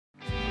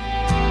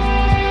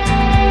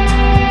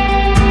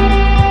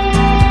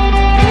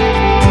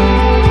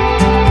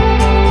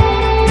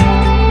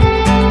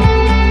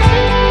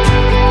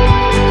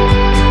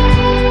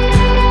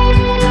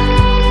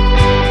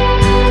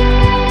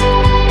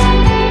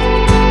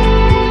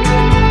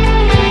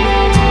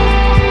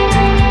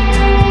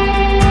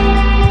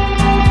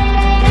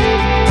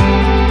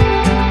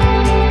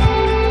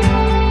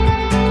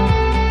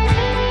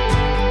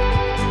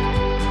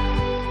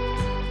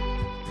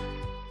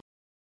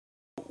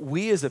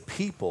we as a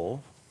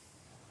people,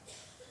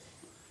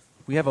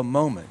 we have a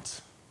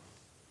moment,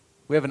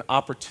 we have an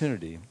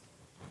opportunity,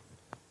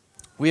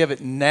 we have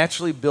a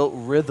naturally built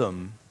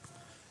rhythm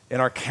in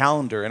our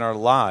calendar, in our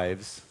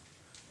lives,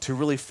 to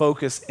really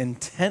focus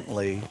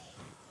intently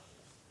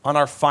on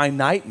our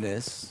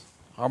finiteness,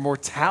 our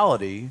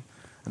mortality,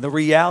 and the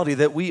reality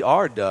that we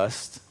are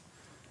dust.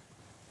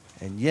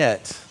 And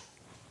yet,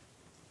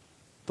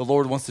 the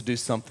Lord wants to do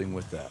something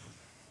with that.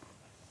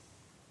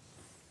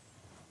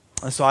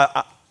 And so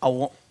I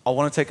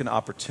want to take an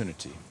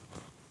opportunity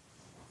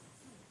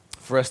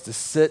for us to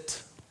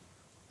sit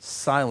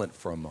silent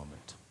for a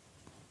moment,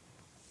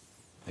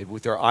 maybe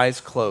with our eyes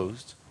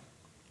closed,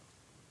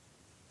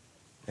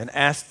 and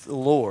ask the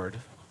Lord,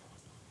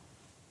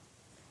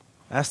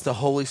 ask the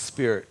Holy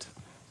Spirit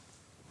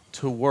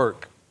to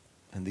work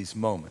in these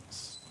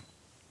moments,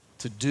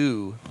 to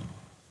do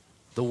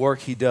the work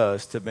he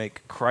does to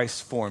make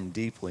Christ form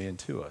deeply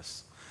into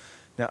us.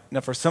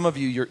 Now for some of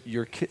you,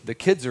 the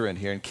kids are in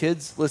here, and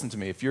kids, listen to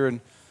me. If you're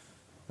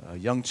a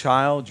young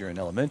child, you're in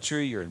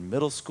elementary, you're in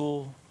middle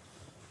school,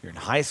 you're in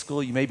high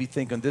school, you may be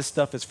thinking this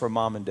stuff is for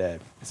mom and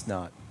dad. It's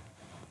not.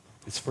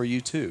 It's for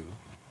you too.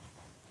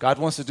 God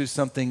wants to do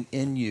something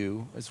in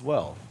you as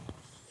well.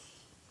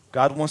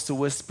 God wants to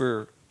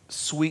whisper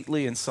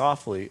sweetly and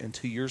softly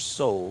into your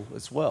soul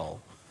as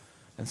well.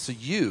 And so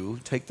you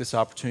take this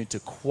opportunity to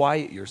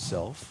quiet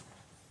yourself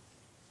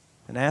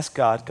and ask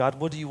God, God,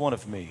 what do you want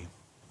of me?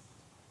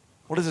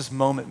 What does this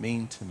moment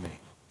mean to me?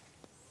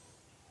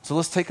 So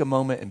let's take a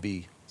moment and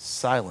be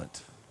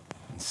silent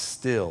and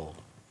still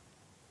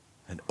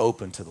and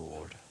open to the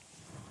Lord.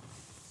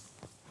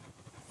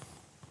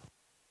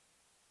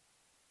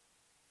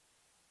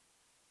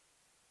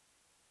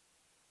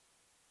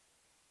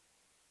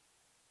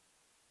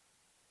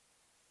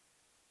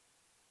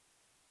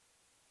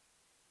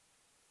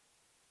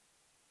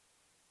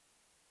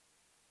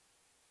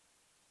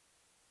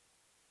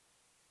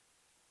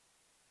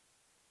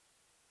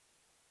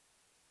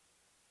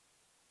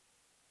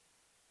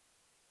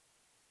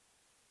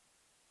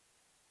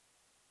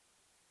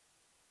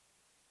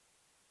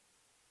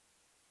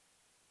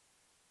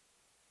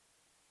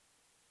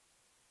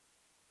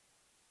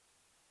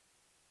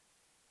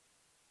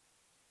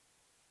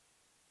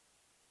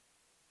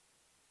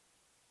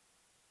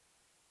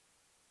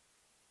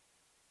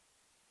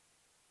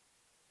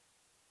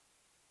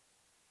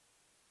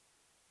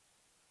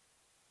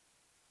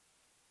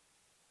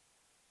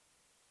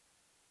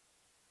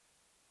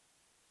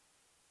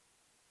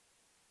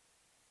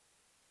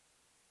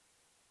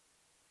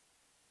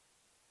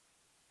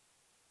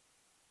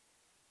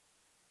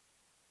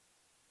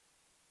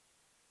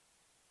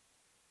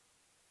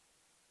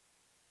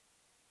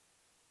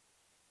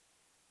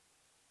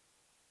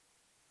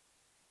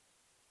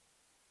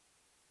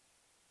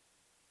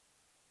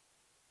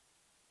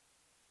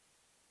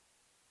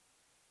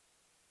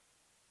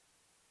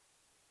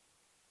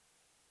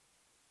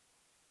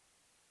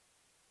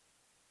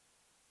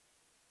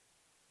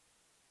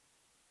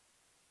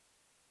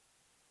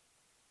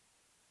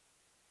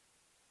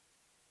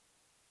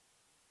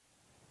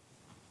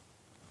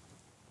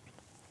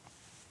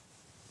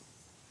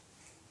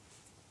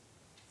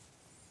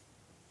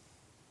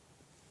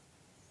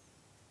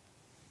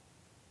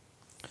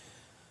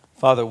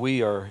 Father,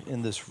 we are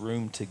in this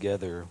room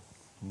together.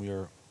 We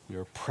are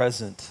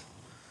present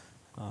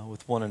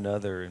with one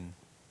another, and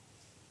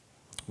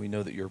we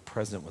know that you're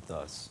present with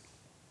us.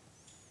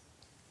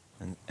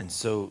 And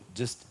so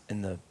just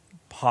in the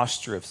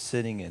posture of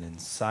sitting and in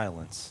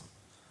silence,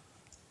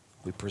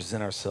 we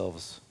present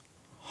ourselves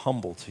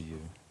humble to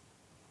you,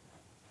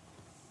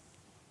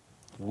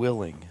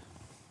 willing,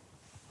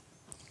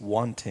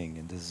 wanting,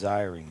 and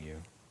desiring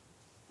you.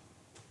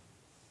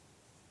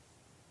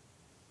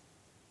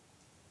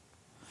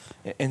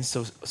 And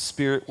so,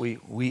 Spirit,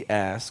 we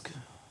ask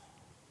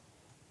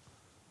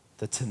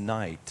that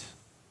tonight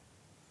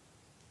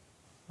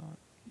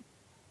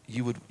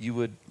you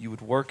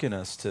would work in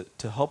us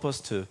to help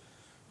us to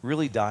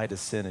really die to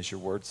sin, as your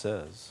word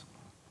says,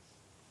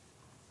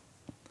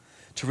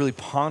 to really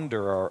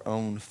ponder our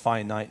own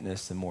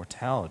finiteness and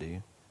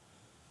mortality,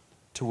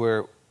 to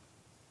where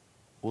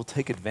we'll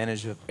take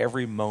advantage of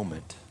every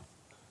moment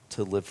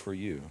to live for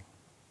you,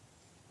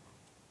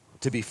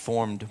 to be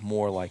formed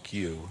more like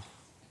you,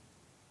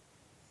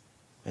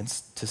 and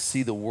to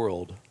see the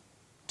world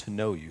to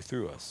know you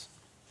through us.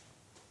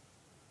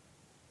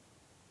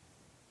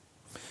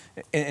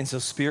 And so,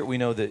 Spirit, we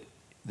know that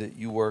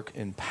you work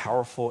in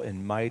powerful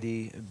and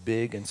mighty,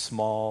 big and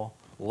small,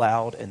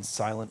 loud and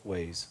silent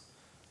ways.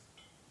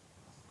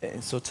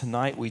 And so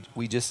tonight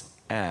we just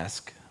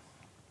ask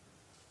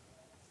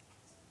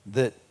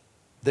that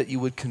you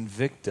would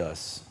convict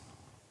us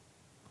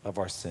of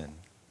our sin,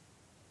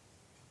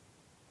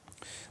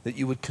 that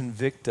you would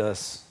convict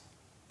us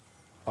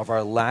of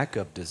our lack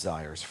of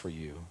desires for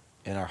you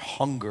and our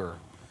hunger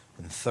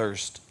and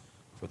thirst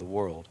for the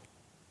world.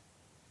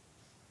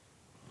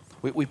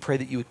 We pray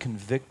that you would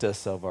convict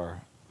us of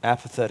our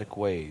apathetic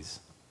ways,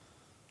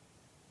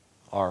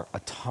 our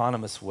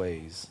autonomous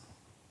ways,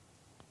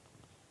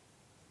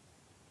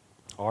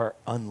 our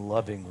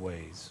unloving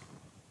ways,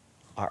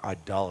 our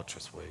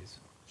idolatrous ways.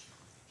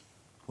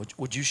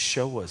 Would you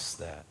show us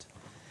that?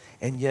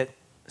 And yet,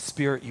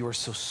 Spirit, you are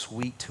so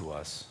sweet to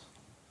us.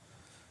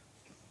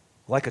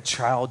 Like a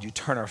child, you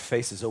turn our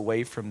faces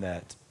away from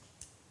that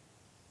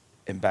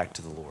and back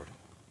to the Lord.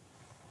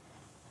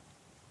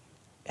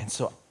 And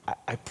so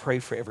I pray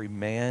for every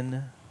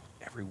man,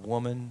 every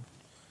woman,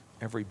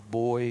 every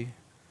boy,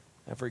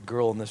 every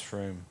girl in this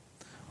room.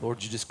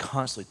 Lord, you just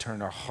constantly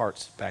turn our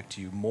hearts back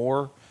to you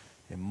more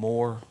and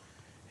more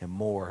and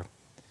more.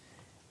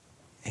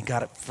 And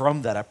God,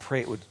 from that, I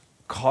pray it would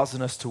cause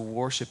us to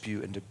worship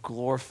you and to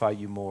glorify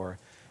you more.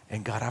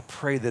 And God, I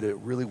pray that it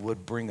really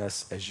would bring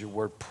us, as your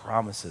word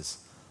promises,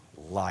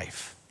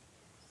 life.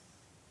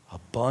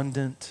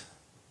 Abundant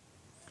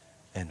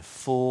and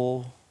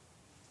full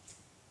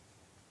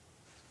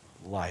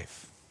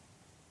life.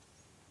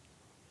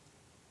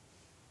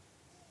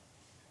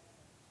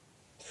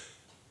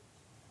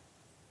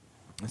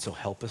 And so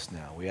help us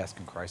now. We ask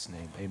in Christ's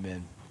name.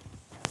 Amen.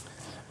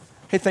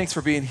 Hey, thanks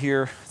for being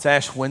here. It's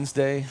Ash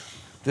Wednesday.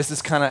 This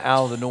is kind of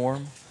out of the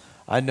norm.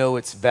 I know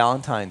it's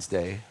Valentine's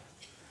Day.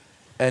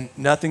 And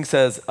nothing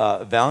says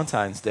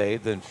Valentine's Day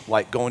than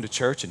like going to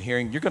church and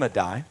hearing you're going to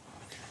die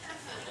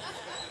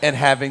and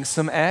having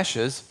some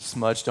ashes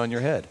smudged on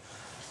your head.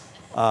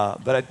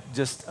 But I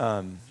just,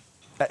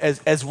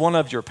 as one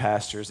of your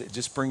pastors, it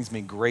just brings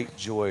me great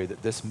joy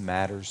that this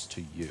matters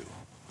to you.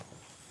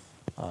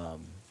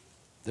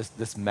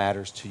 This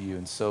matters to you.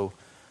 And so,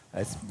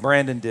 as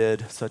Brandon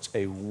did such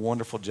a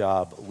wonderful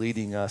job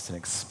leading us and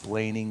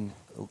explaining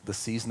the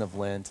season of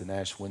Lent and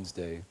Ash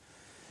Wednesday,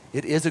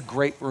 it is a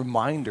great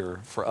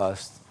reminder for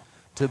us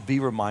to be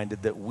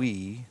reminded that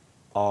we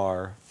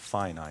are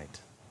finite,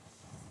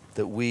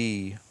 that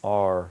we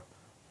are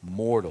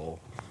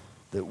mortal,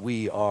 that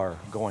we are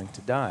going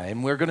to die.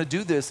 And we're going to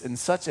do this in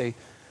such a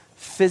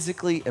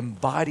physically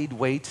embodied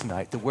way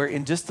tonight that we're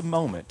in just a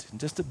moment, in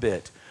just a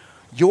bit,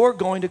 you're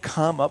going to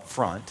come up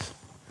front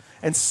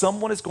and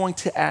someone is going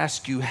to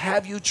ask you,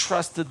 have you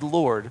trusted the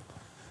Lord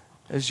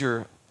as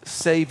your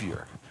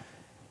Savior?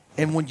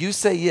 And when you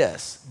say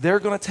yes, they're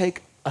going to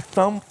take a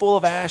thumbful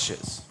of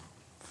ashes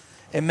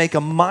and make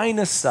a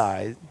minus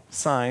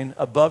sign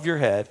above your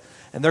head,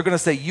 and they're going to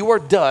say, you are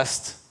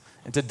dust,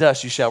 and to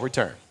dust you shall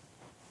return.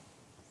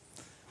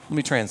 Let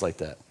me translate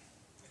that.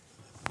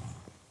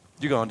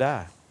 You're going to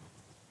die.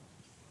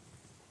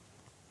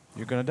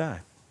 You're going to die.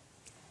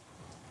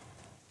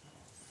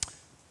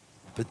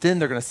 But then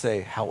they're going to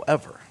say,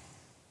 however,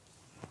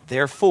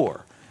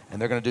 therefore, and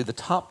they're going to do the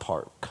top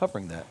part,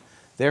 covering that.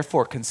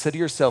 Therefore, consider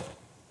yourself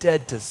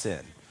dead to sin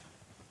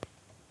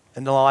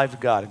and alive to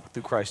God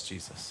through Christ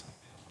Jesus.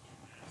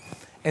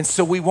 And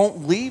so we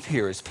won't leave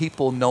here as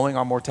people knowing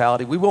our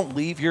mortality. We won't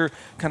leave here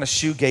kind of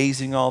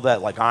shoegazing all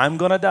that, like, I'm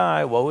going to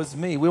die, woe is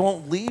me. We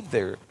won't leave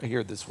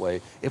here this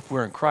way if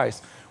we're in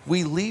Christ.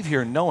 We leave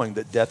here knowing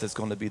that death is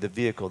going to be the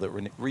vehicle that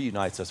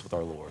reunites us with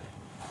our Lord.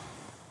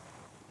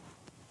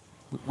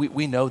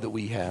 We know that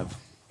we have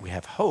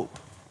hope.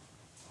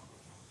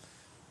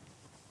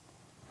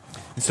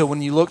 And so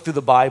when you look through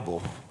the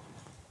Bible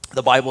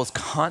is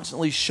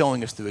constantly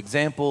showing us through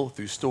example,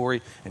 through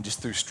story, and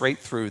just straight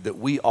through that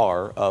we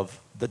are of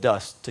the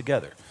dust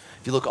together.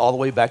 If you look all the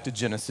way back to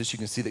Genesis, you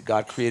can see that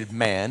God created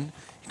man.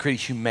 He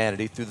created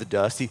humanity through the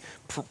dust. He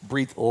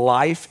breathed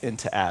life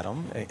into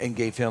Adam and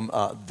gave him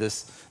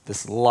this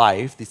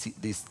life,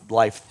 this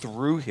life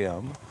through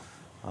him,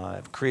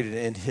 created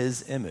in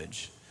his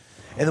image.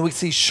 And then we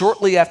see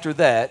shortly after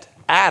that,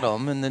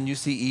 Adam, and then you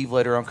see Eve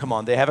later on, come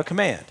on, they have a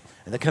command.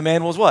 And the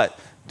command was what?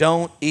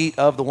 Don't eat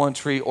of the one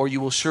tree or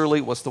you will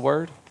surely, what's the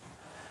word?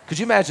 Could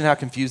you imagine how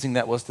confusing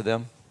that was to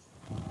them?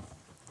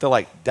 They're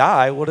like,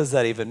 die? What does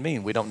that even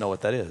mean? We don't know what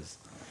that is.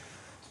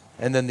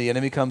 And then the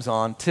enemy comes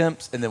on,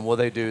 tempts, and then what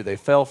do? They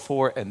fell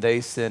for it and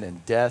they sinned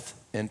and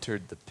death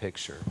entered the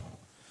picture.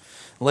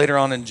 Later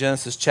on in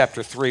Genesis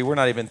chapter 3, we're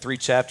not even 3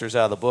 chapters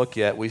out of the book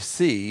yet, we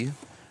see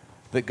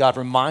that God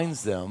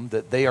reminds them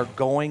that they are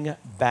going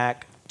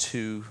back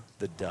to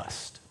the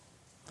dust.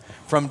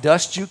 From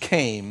dust you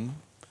came,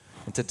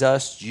 and to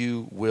dust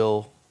you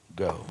will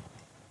go.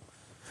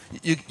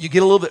 You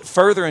get a little bit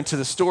further into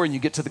the story, and you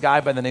get to the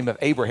guy by the name of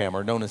Abraham,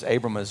 or known as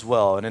Abram as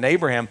well. And in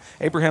Abraham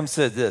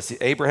said this.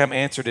 Abraham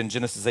answered in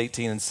Genesis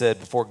 18 and said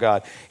before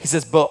God, he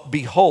says, but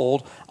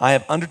behold, I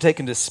have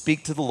undertaken to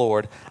speak to the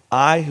Lord,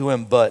 I who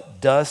am but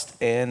dust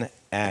and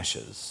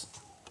ashes.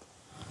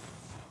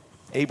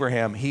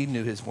 Abraham, he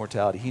knew his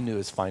mortality. He knew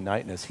his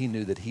finiteness. He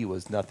knew that he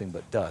was nothing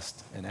but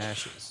dust and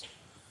ashes.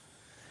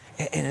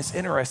 And it's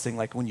interesting,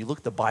 like when you look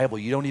at the Bible,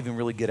 you don't even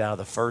really get out of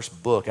the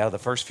first book, out of the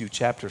first few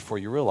chapters before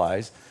you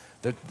realize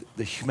that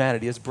the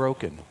humanity is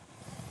broken,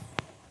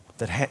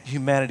 that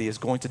humanity is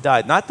going to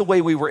die. Not the way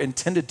we were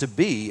intended to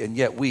be, and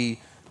yet we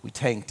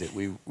tanked it.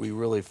 We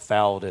really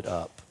fouled it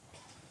up.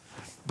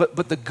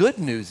 But the good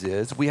news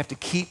is we have to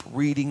keep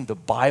reading the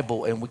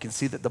Bible, and we can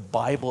see that the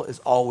Bible is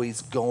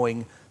always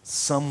going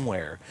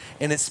somewhere.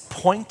 And it's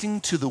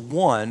pointing to the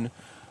one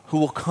who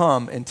will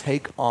come and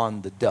take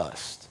on the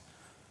dust.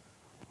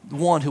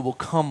 one who will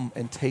come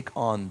and take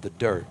on the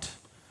dirt,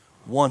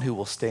 one who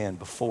will stand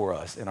before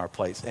us in our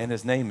place, and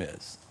his name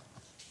is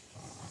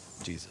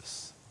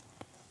Jesus.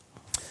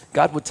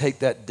 God would take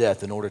that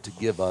death in order to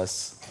give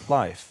us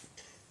life.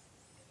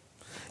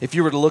 If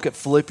you were to look at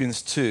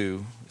Philippians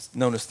 2,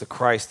 known as the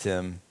Christ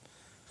hymn,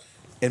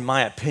 in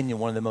my opinion,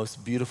 one of the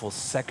most beautiful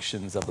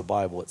sections of the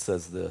Bible, it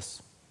says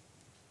this.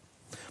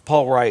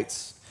 Paul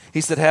writes,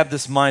 he said, "Have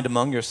this mind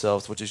among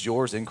yourselves, which is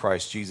yours in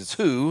Christ Jesus,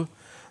 who,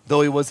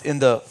 though he was in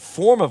the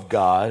form of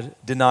God,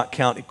 did not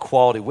count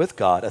equality with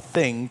God a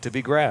thing to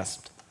be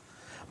grasped,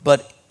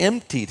 but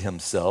emptied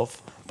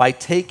himself by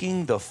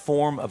taking the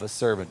form of a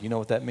servant." You know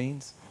what that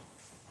means?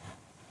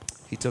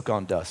 He took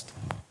on dust.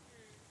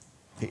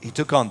 He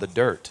took on the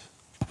dirt.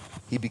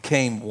 He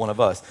became one of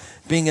us.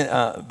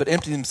 But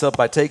emptied himself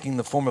by taking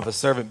the form of a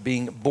servant,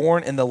 being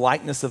born in the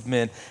likeness of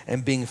men,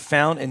 and being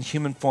found in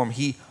human form,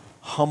 he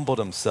humbled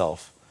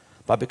himself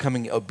by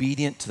becoming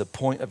obedient to the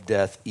point of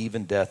death,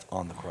 even death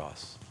on the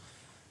cross.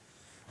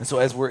 And so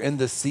as we're in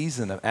this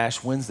season of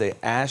Ash Wednesday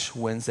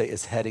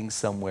is heading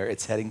somewhere.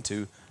 It's heading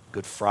to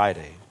Good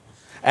Friday.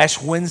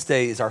 Ash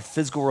Wednesday is our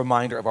physical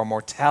reminder of our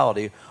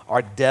mortality.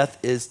 Our death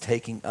is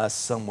taking us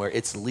somewhere.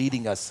 It's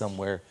leading us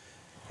somewhere.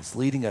 It's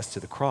leading us to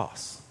the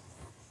cross.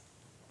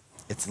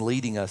 It's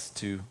leading us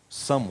to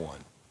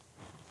someone,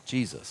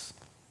 Jesus.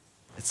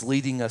 It's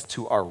leading us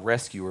to our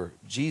rescuer,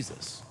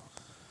 Jesus.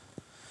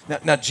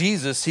 Now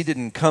Jesus, he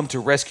didn't come to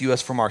rescue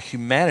us from our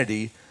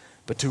humanity,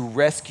 but to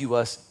rescue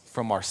us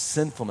from our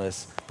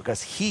sinfulness,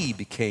 because he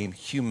became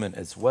human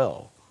as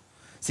well.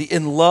 See,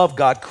 in love,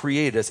 God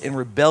created us. In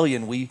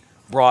rebellion, we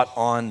brought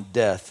on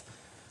death.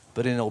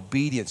 But in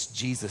obedience,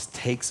 Jesus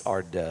takes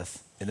our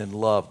death. And in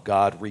love,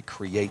 God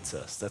recreates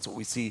us. That's what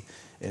we see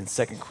in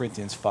 2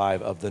 Corinthians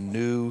 5 of the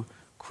new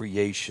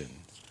creation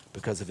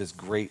because of his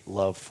great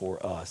love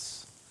for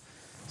us.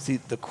 See,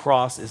 the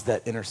cross is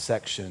that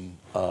intersection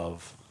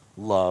of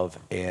love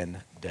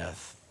and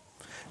death.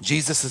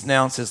 Jesus has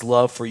announced his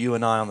love for you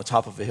and I on the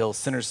top of a hill,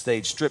 center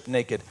stage, stripped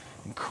naked,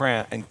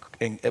 and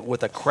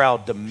with a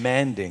crowd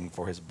demanding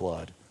for his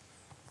blood.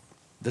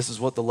 This is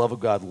what the love of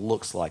God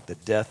looks like, the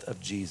death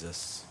of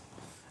Jesus,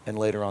 and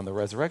later on the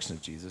resurrection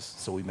of Jesus,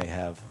 so we may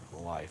have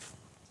life.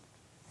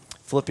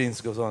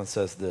 Philippians goes on and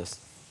says this: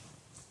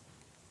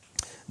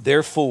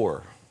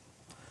 "Therefore,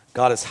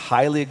 God has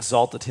highly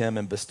exalted him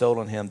and bestowed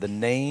on him the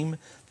name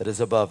that is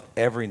above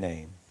every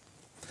name,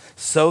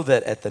 so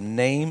that at the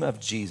name of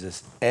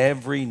Jesus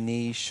every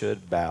knee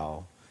should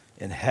bow,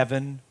 in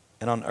heaven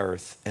and on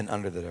earth and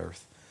under the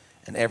earth,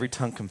 and every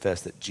tongue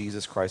confess that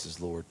Jesus Christ is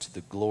Lord, to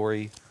the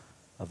glory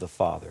of the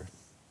Father."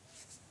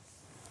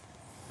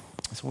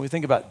 So when we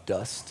think about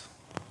dust,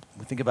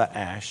 we think about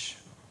ash,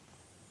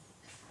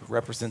 it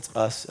represents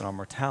us and our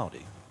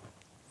mortality.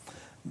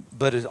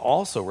 But it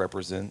also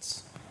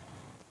represents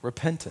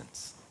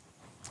repentance,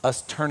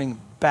 us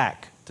turning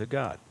back to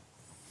God.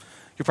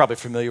 You're probably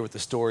familiar with the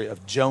story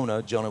of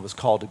Jonah. Jonah was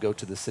called to go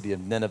to the city of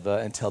Nineveh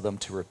and tell them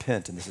to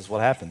repent. And this is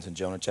what happens in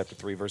Jonah chapter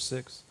 3, verse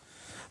 6.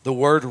 "The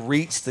word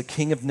reached the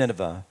king of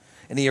Nineveh,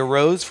 and he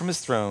arose from his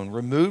throne,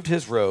 removed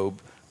his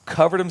robe,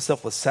 covered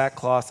himself with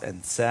sackcloth,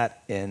 and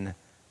sat in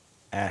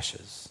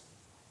ashes."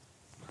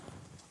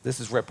 This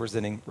is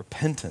representing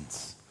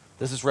repentance.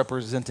 This is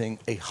representing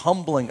a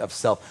humbling of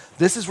self.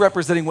 This is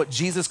representing what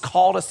Jesus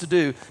called us to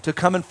do, to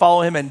come and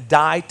follow him and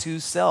die to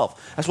self.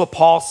 That's what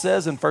Paul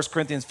says in 1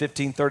 Corinthians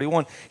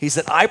 15:31. He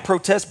said, "I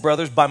protest,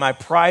 brothers, by my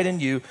pride in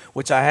you,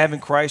 which I have in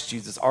Christ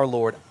Jesus our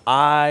Lord.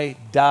 I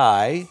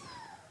die,"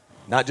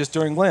 not just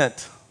during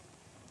Lent,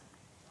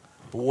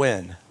 but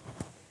when?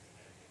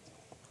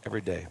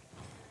 Every day.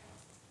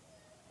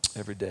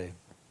 Every day.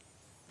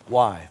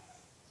 Why?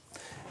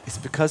 It's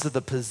because of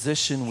the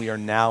position we are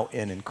now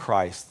in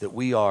Christ, that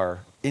we are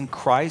in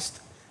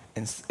Christ,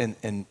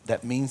 and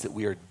that means that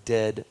we are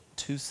dead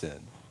to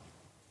sin.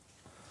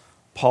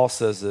 Paul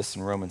says this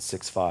in Romans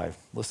 6:5.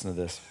 Listen to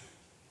this.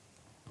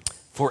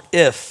 "For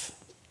if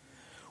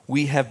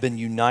we have been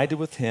united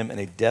with him in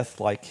a death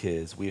like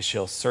his, we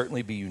shall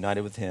certainly be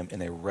united with him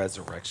in a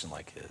resurrection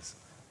like his."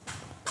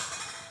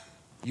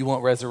 You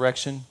want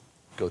resurrection?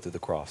 Go through the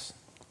cross.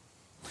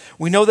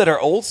 "We know that our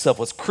old self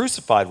was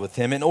crucified with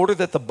him in order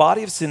that the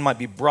body of sin might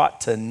be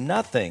brought to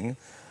nothing,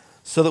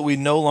 so that we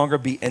no longer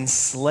be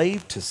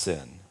enslaved to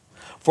sin.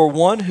 For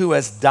one who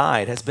has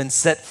died has been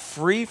set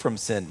free from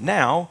sin.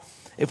 Now,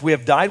 if we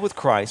have died with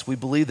Christ, we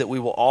believe that we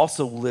will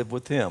also live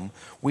with him.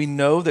 We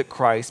know that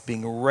Christ,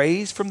 being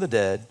raised from the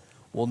dead,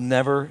 will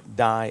never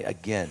die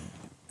again."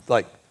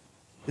 Like,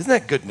 isn't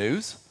that good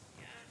news?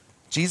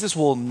 Jesus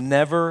will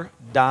never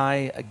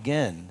die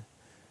again.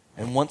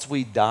 And once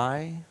we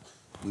die,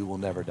 we will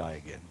never die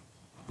again.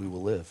 We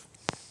will live.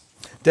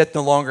 Death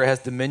no longer has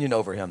dominion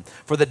over him.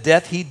 For the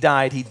death he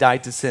died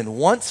to sin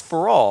once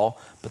for all,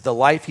 but the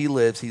life he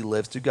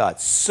lives to God.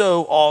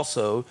 So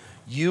also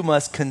you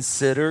must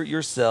consider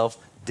yourself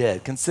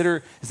dead.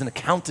 Consider is an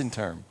accounting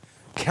term.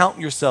 Count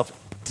yourself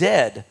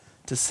dead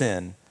to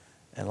sin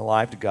and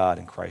alive to God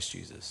in Christ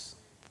Jesus.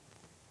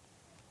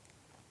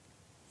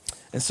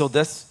 And so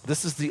this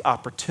is the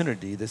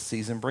opportunity this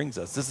season brings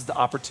us. This is the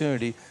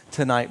opportunity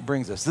tonight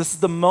brings us. This is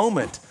the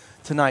moment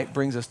tonight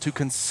brings us to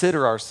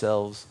consider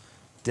ourselves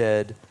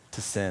dead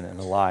to sin and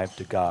alive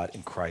to God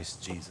in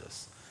Christ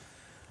Jesus.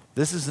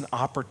 This is an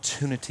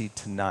opportunity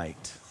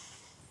tonight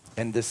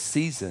and this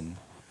season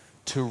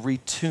to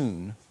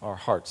retune our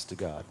hearts to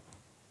God.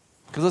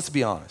 Because let's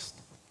be honest,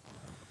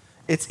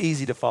 it's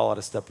easy to fall out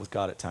of step with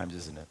God at times,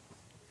 isn't it?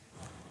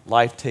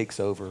 Life takes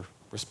over,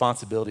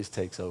 responsibilities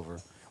takes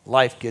over,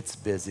 life gets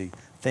busy,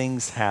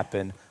 things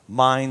happen,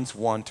 minds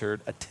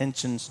wandered,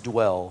 attentions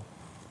dwell.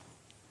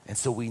 And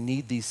so we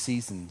need these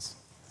seasons,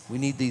 we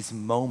need these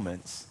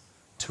moments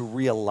to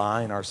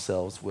realign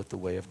ourselves with the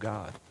way of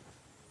God.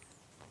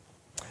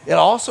 It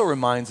also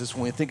reminds us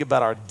when we think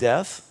about our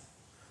death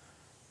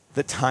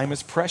that time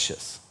is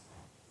precious.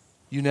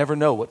 You never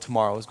know what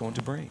tomorrow is going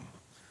to bring.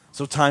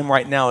 So time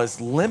right now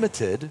is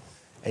limited,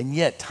 and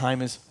yet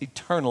time is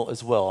eternal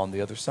as well on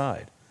the other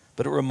side.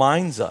 But it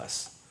reminds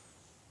us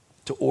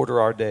to order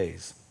our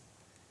days.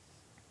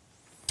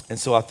 And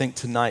so I think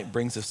tonight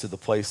brings us to the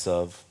place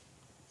of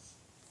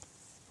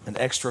an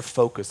extra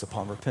focus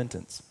upon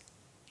repentance.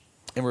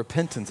 And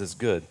repentance is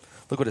good.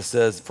 Look what it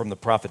says from the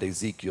prophet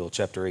Ezekiel,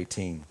 chapter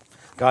 18.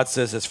 God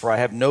says this, "For I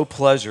have no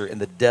pleasure in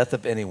the death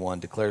of anyone,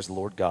 declares the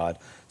Lord God.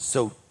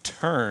 So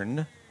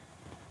turn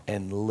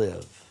and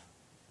live."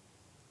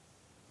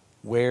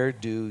 Where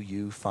do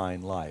you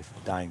find life?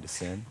 Dying to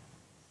sin.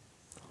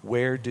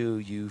 Where do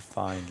you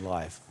find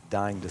life?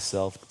 Dying to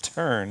self.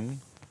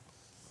 Turn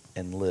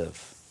and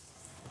live.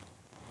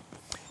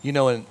 You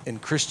know, in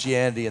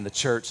Christianity, in the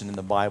church, and in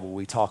the Bible,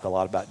 we talk a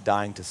lot about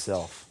dying to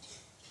self.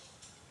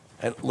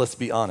 And let's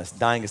be honest,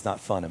 dying is not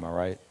fun, am I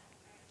right?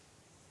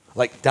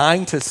 Like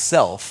dying to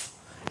self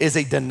is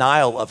a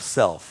denial of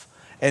self.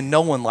 And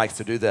no one likes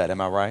to do that, am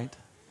I right?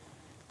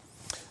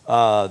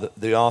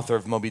 The author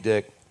of Moby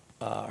Dick,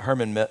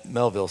 Herman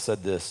Melville,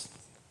 said this.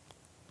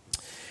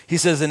 He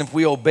says, "And if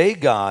we obey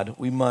God,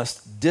 we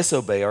must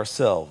disobey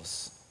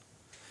ourselves.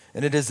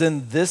 And it is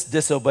in this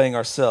disobeying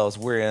ourselves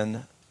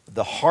wherein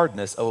the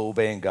hardness of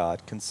obeying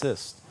God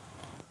consists.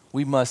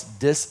 We must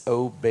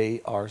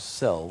disobey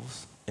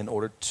ourselves in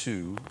order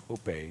to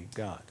obey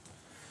God."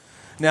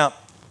 Now,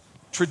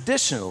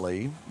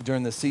 traditionally,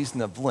 during the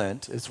season of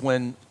Lent is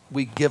when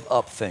we give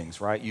up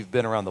things, right? You've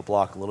been around the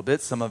block a little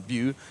bit. Some of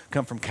you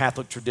come from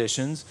Catholic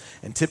traditions,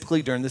 and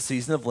typically during the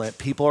season of Lent,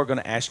 people are going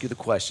to ask you the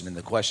question, and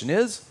the question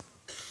is,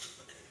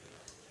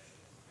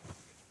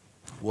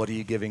 what are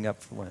you giving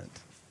up for Lent?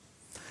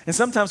 And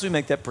sometimes we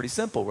make that pretty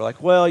simple. We're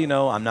like, well,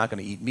 I'm not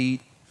going to eat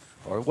meat,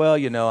 or, well,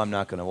 I'm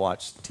not going to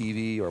watch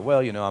TV, or, well,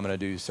 I'm going to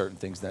do certain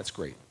things, and that's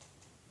great.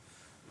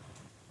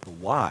 But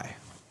why?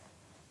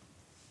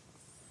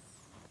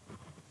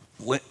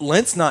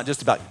 Lent's not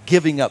just about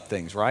giving up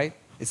things, right?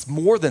 It's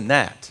more than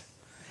that.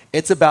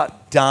 It's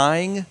about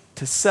dying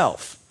to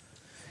self.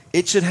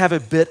 It should have a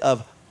bit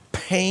of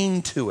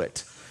pain to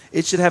it.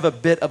 It should have a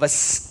bit of a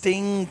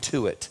sting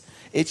to it.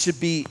 It should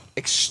be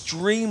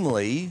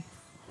extremely,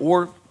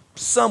 or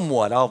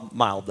somewhat, I'll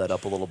mild that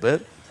up a little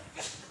bit,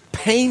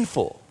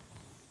 painful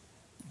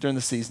during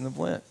the season of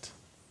Lent.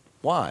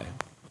 Why?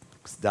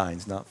 Because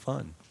dying's not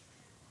fun.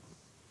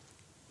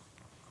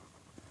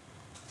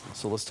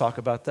 So let's talk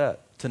about that.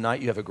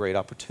 Tonight you have a great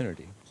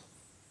opportunity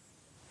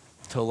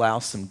to allow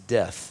some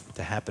death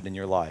to happen in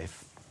your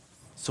life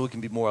so we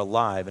can be more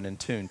alive and in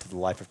tune to the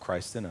life of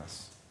Christ in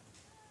us.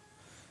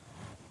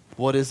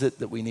 What is it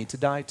that we need to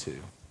die to?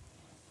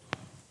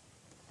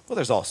 Well,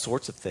 there's all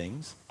sorts of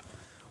things.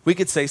 We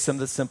could say some of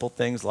the simple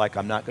things like,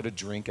 I'm not going to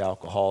drink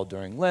alcohol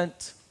during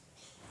Lent.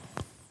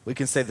 We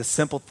can say the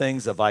simple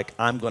things of like,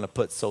 I'm going to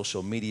put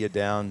social media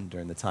down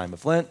during the time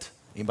of Lent.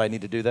 Anybody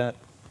need to do that?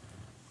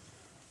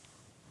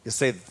 You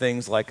say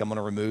things like, I'm going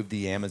to remove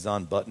the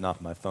Amazon button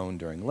off my phone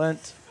during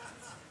Lent.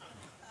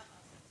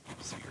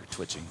 So you're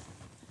twitching.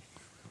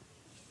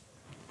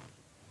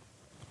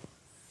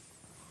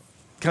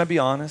 Can I be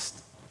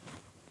honest?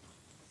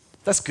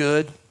 That's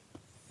good.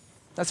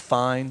 That's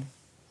fine.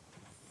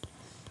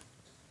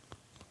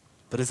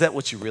 But is that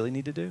what you really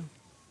need to do?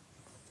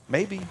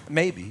 Maybe.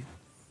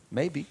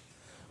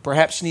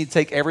 Perhaps you need to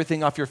take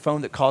everything off your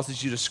phone that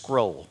causes you to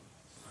scroll,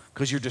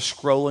 because you're just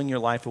scrolling your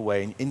life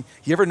away. And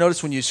you ever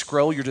notice when you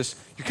scroll, you're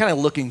kind of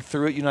looking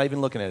through it. You're not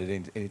even looking at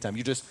it anytime.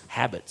 You just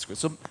habit.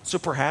 So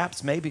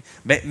perhaps, maybe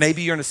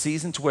you're in a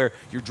season to where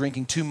you're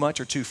drinking too much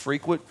or too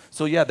frequent.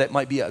 So yeah, that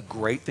might be a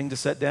great thing to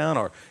set down.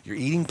 Or your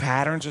eating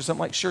patterns or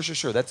something like. Sure.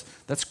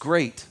 That's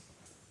great.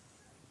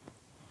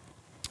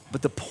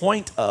 But the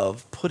point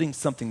of putting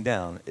something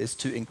down is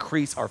to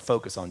increase our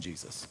focus on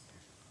Jesus.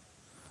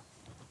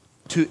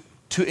 To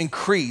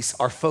increase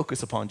our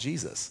focus upon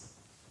Jesus.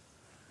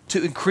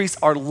 To increase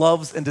our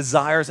loves and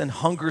desires and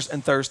hungers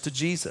and thirsts to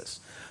Jesus.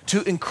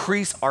 To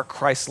increase our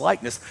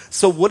Christ-likeness.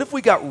 So what if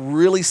we got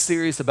really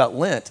serious about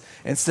Lent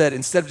and said,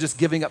 instead of just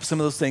giving up some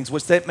of those things,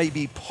 which that may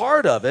be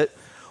part of it,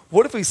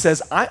 what if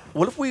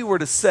we were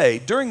to say,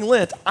 during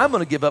Lent, I'm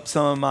going to give up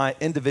some of my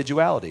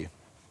individuality.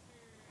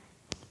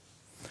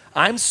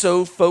 I'm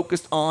so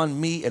focused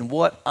on me and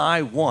what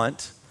I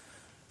want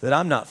that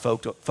I'm not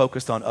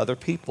focused on other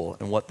people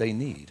and what they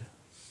need.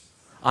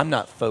 I'm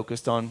not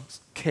focused on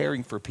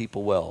caring for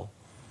people well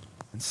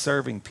and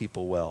serving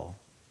people well.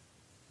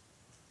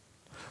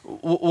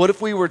 What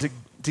if we were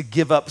to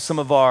give up some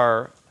of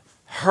our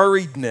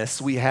hurriedness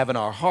we have in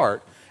our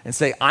heart and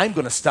say, I'm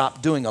going to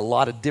stop doing a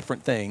lot of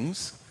different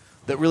things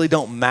that really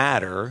don't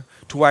matter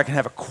to where I can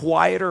have a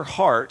quieter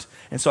heart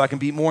and so I can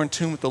be more in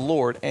tune with the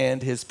Lord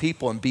and his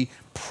people and be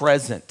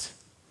present.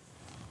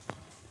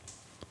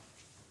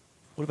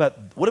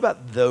 What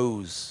about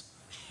those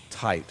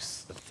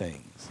types of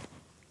things?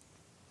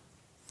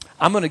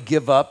 I'm going to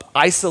give up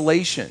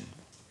isolation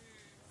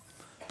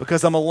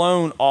because I'm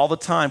alone all the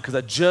time because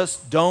I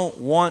just don't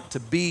want to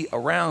be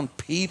around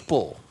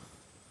people.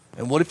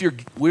 And what if you're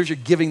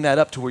giving that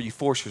up to where you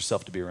force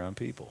yourself to be around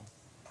people?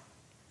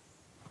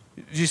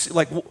 You see,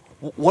 like,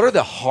 what are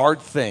the hard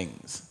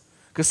things?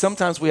 Because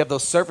sometimes we have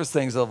those surface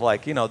things of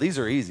like, these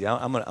are easy.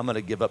 I'm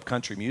gonna give up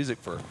country music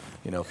for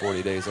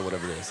 40 days or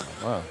whatever it is.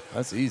 Like, wow,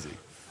 that's easy.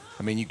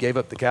 I mean, you gave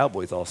up the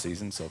Cowboys all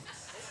season, so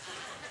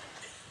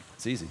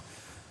it's easy.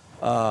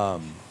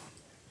 But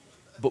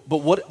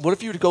what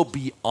if you were to go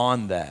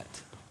beyond that?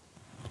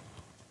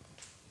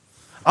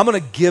 I'm gonna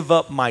give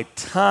up my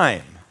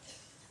time,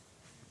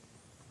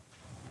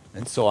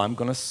 and so I'm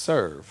gonna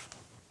serve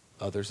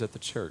others at the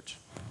church.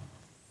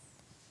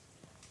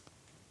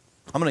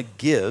 I'm going to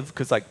give,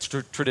 because like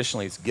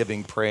traditionally it's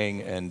giving,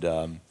 praying,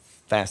 and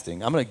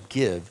fasting. I'm going to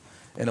give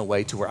in a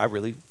way to where I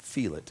really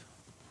feel it.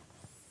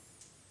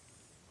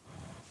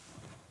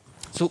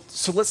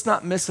 So let's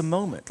not miss a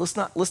moment. Let's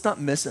not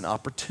miss an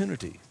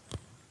opportunity.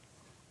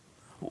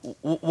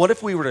 What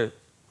if we were to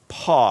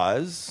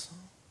pause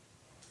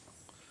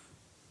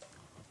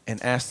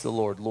and ask the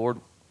Lord,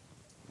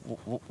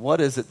 what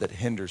is it that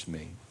hinders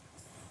me?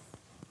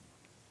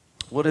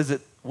 What is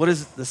it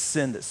the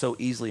sin that so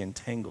easily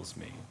entangles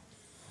me?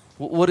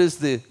 What is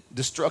the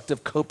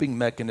destructive coping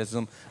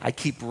mechanism I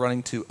keep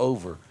running to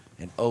over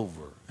and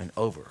over and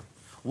over?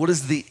 What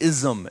is the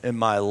ism in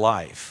my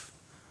life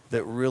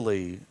that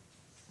really,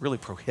 really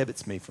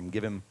prohibits me from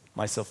giving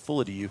myself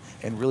fully to you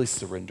and really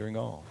surrendering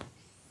all?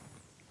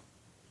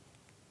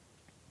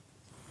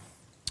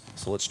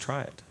 So let's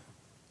try it.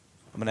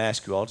 I'm going to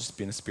ask you all just to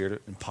be in a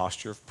spirit and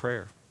posture of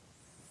prayer.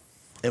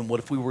 And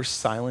what if we were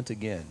silent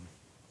again?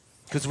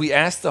 Because we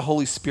asked the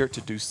Holy Spirit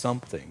to do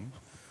something.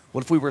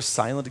 What if we were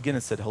silent again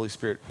and said, Holy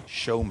Spirit,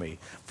 show me?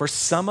 For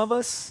some of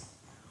us,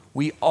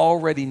 we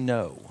already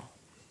know.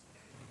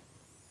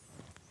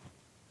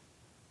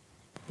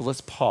 But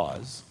let's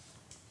pause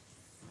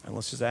and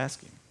let's just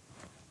ask him.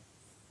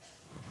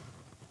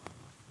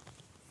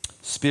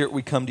 Spirit,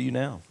 we come to you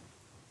now.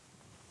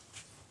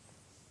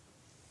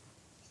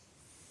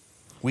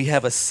 We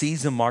have a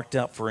season marked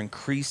out for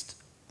increased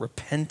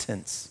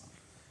repentance,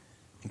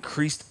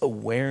 increased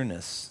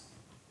awareness.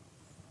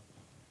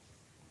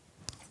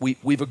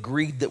 We've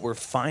agreed that we're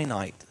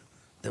finite,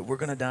 that we're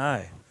going to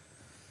die.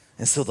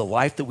 And so the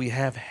life that we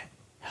have,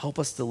 help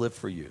us to live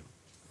for you.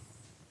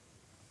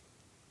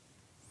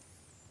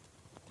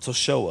 So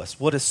show us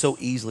what is so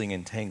easily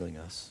entangling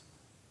us.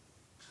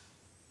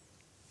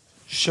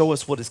 Show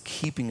us what is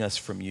keeping us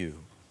from you.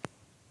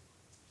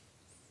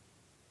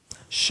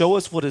 Show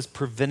us what is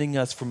preventing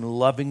us from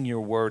loving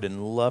your word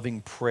and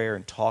loving prayer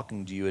and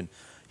talking to you and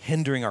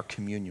hindering our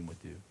communion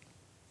with you.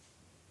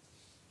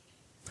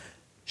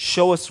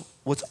 Show us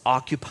what's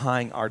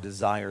occupying our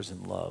desires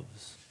and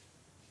loves.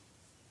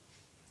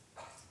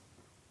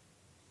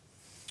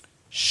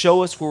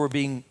 Show us where we're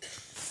being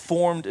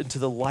formed into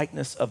the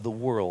likeness of the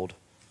world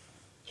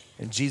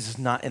and Jesus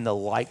not in the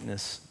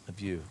likeness of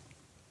you.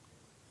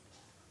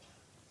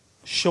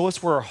 Show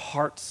us where our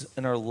hearts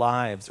and our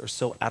lives are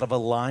so out of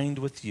aligned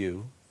with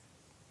you.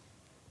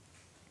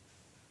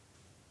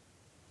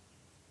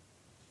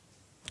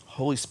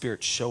 Holy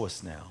Spirit, show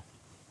us now.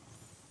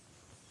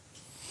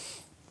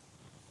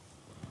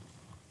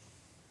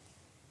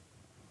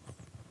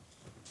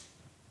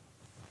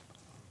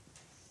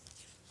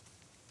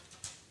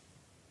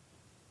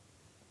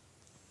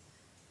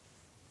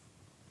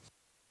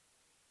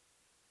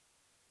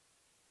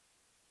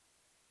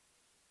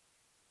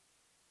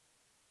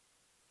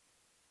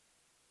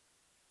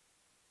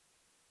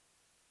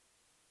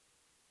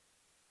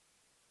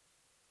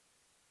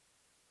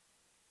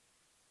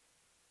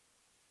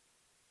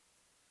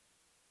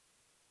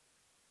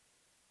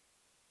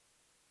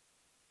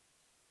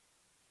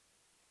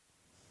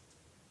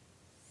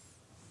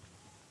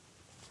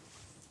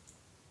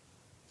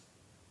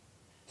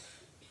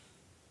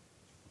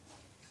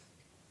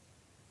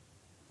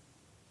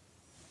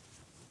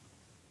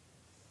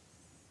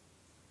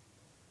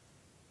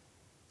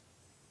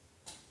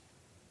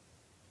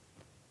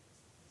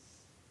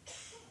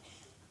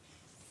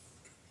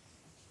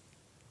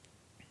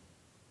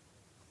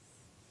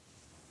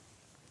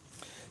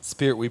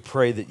 Spirit, we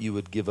pray that you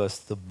would give us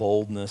the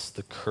boldness,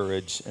 the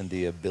courage, and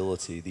the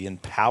ability, the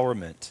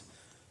empowerment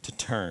to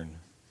turn.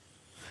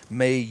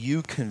 May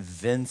you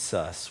convince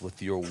us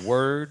with your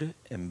word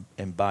and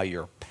by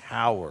your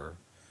power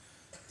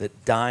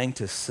that dying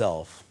to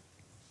self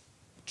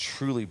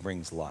truly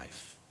brings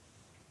life.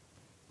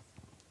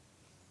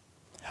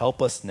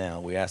 Help us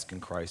now, we ask in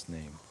Christ's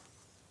name.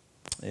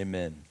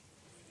 Amen.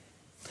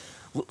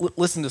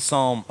 Listen to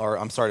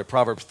to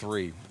Proverbs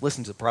 3.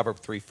 Listen to Proverbs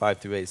 3, 5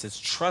 through 8. It says,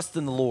 trust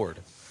in the Lord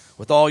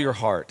with all your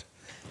heart.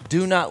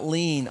 Do not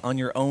lean on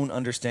your own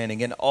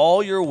understanding. In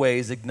all your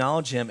ways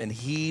acknowledge him, and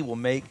he will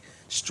make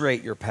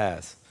straight your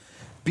paths.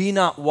 Be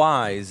not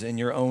wise in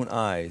your own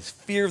eyes.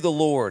 Fear the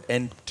Lord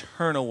and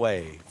turn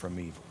away from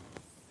evil.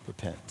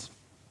 Repent.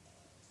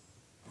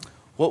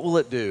 What will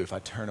it do if I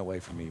turn away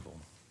from evil?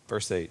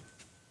 Verse 8.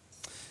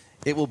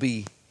 It will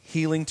be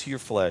healing to your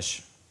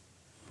flesh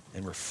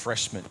and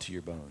refreshment to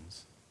your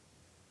bones.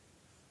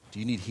 Do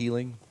you need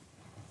healing?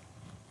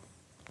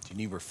 Do you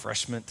need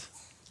refreshment?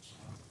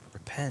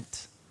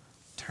 Repent.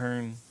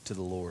 Turn to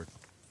the Lord.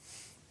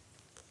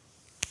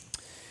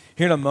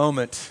 Here in a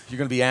moment, you're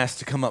going to be asked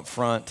to come up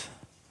front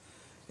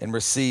and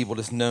receive what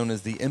is known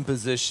as the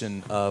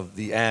imposition of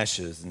the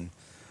ashes. And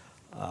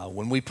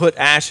when we put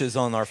ashes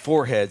on our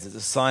foreheads as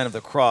a sign of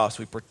the cross,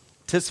 we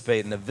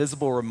participate in a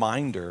visible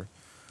reminder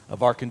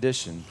of our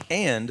condition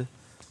and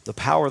the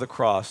power of the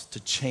cross to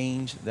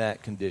change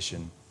that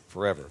condition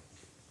forever.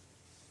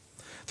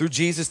 Through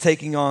Jesus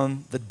taking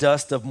on the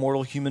dust of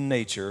mortal human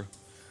nature,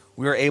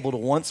 we are able to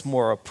once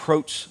more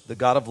approach the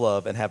God of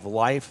love and have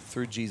life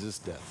through Jesus'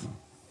 death.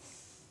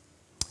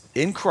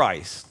 In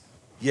Christ,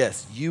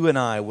 yes, you and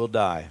I will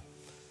die,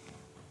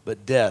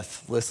 but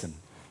death, listen,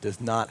 does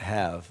not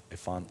have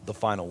the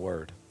final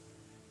word.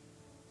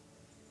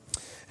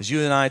 As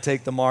you and I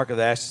take the mark of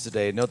the ashes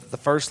today, note that the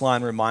first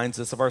line reminds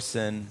us of our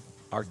sin,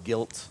 our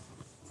guilt,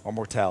 our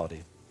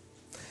mortality.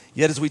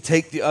 Yet as we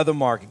take the other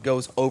mark, it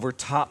goes over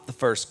top the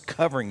first,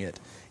 covering it.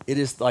 It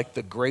is like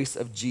the grace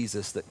of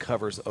Jesus that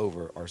covers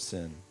over our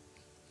sin.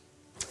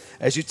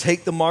 As you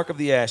take the mark of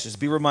the ashes,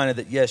 be reminded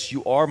that yes,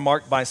 you are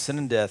marked by sin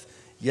and death,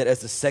 yet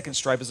as the second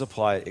stripe is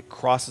applied, it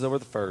crosses over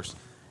the first,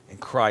 and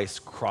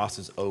Christ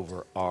crosses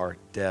over our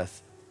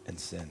death and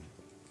sin.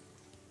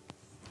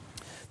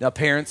 Now,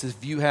 parents,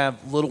 if you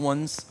have little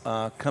ones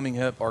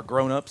coming up, or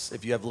grown-ups,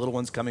 if you have little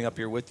ones coming up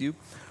here with you,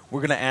 we're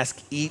going to ask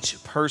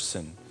each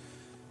person,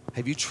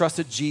 have you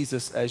trusted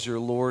Jesus as your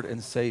Lord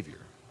and Savior?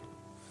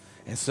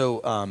 And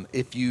so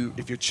if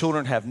your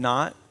children have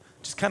not,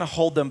 just kind of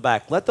hold them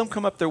back. Let them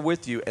come up there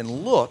with you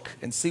and look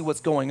and see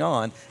what's going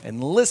on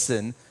and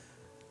listen,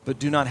 but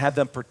do not have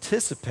them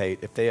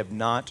participate if they have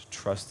not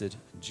trusted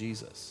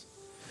Jesus.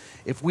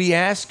 If we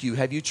ask you,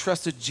 have you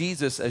trusted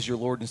Jesus as your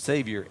Lord and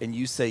Savior, and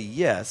you say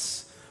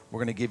yes, we're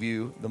going to give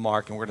you the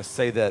mark, and we're going to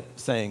say that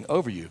saying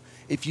over you.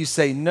 If you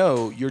say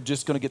no, you're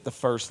just going to get the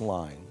first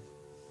line.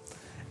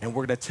 And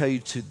we're going to tell you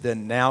to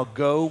then now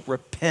go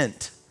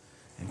repent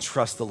and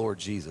trust the Lord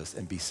Jesus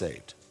and be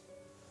saved.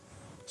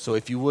 So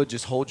if you would,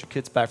 just hold your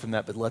kids back from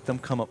that, but let them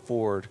come up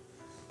forward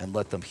and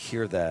let them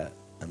hear that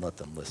and let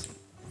them listen.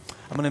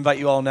 I'm going to invite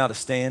you all now to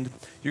stand.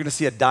 You're going to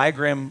see a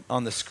diagram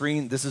on the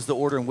screen. This is the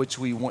order in which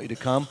we want you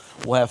to come.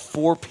 We'll have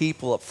 4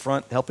 people up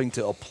front helping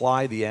to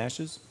apply the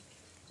ashes.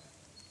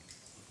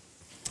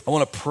 I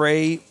want to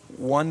pray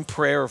one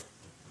prayer of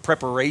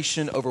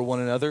preparation over one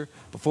another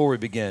before we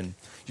begin.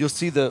 You'll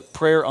see the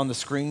prayer on the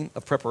screen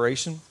of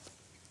preparation.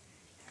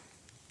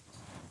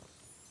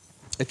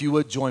 If you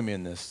would, join me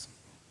in this.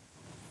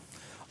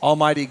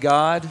 Almighty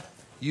God,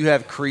 you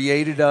have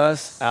created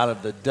us out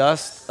of the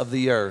dust of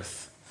the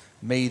earth.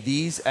 May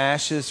these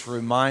ashes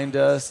remind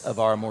us of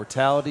our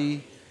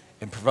mortality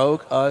and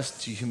provoke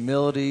us to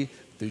humility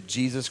through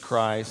Jesus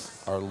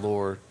Christ, our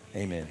Lord.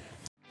 Amen.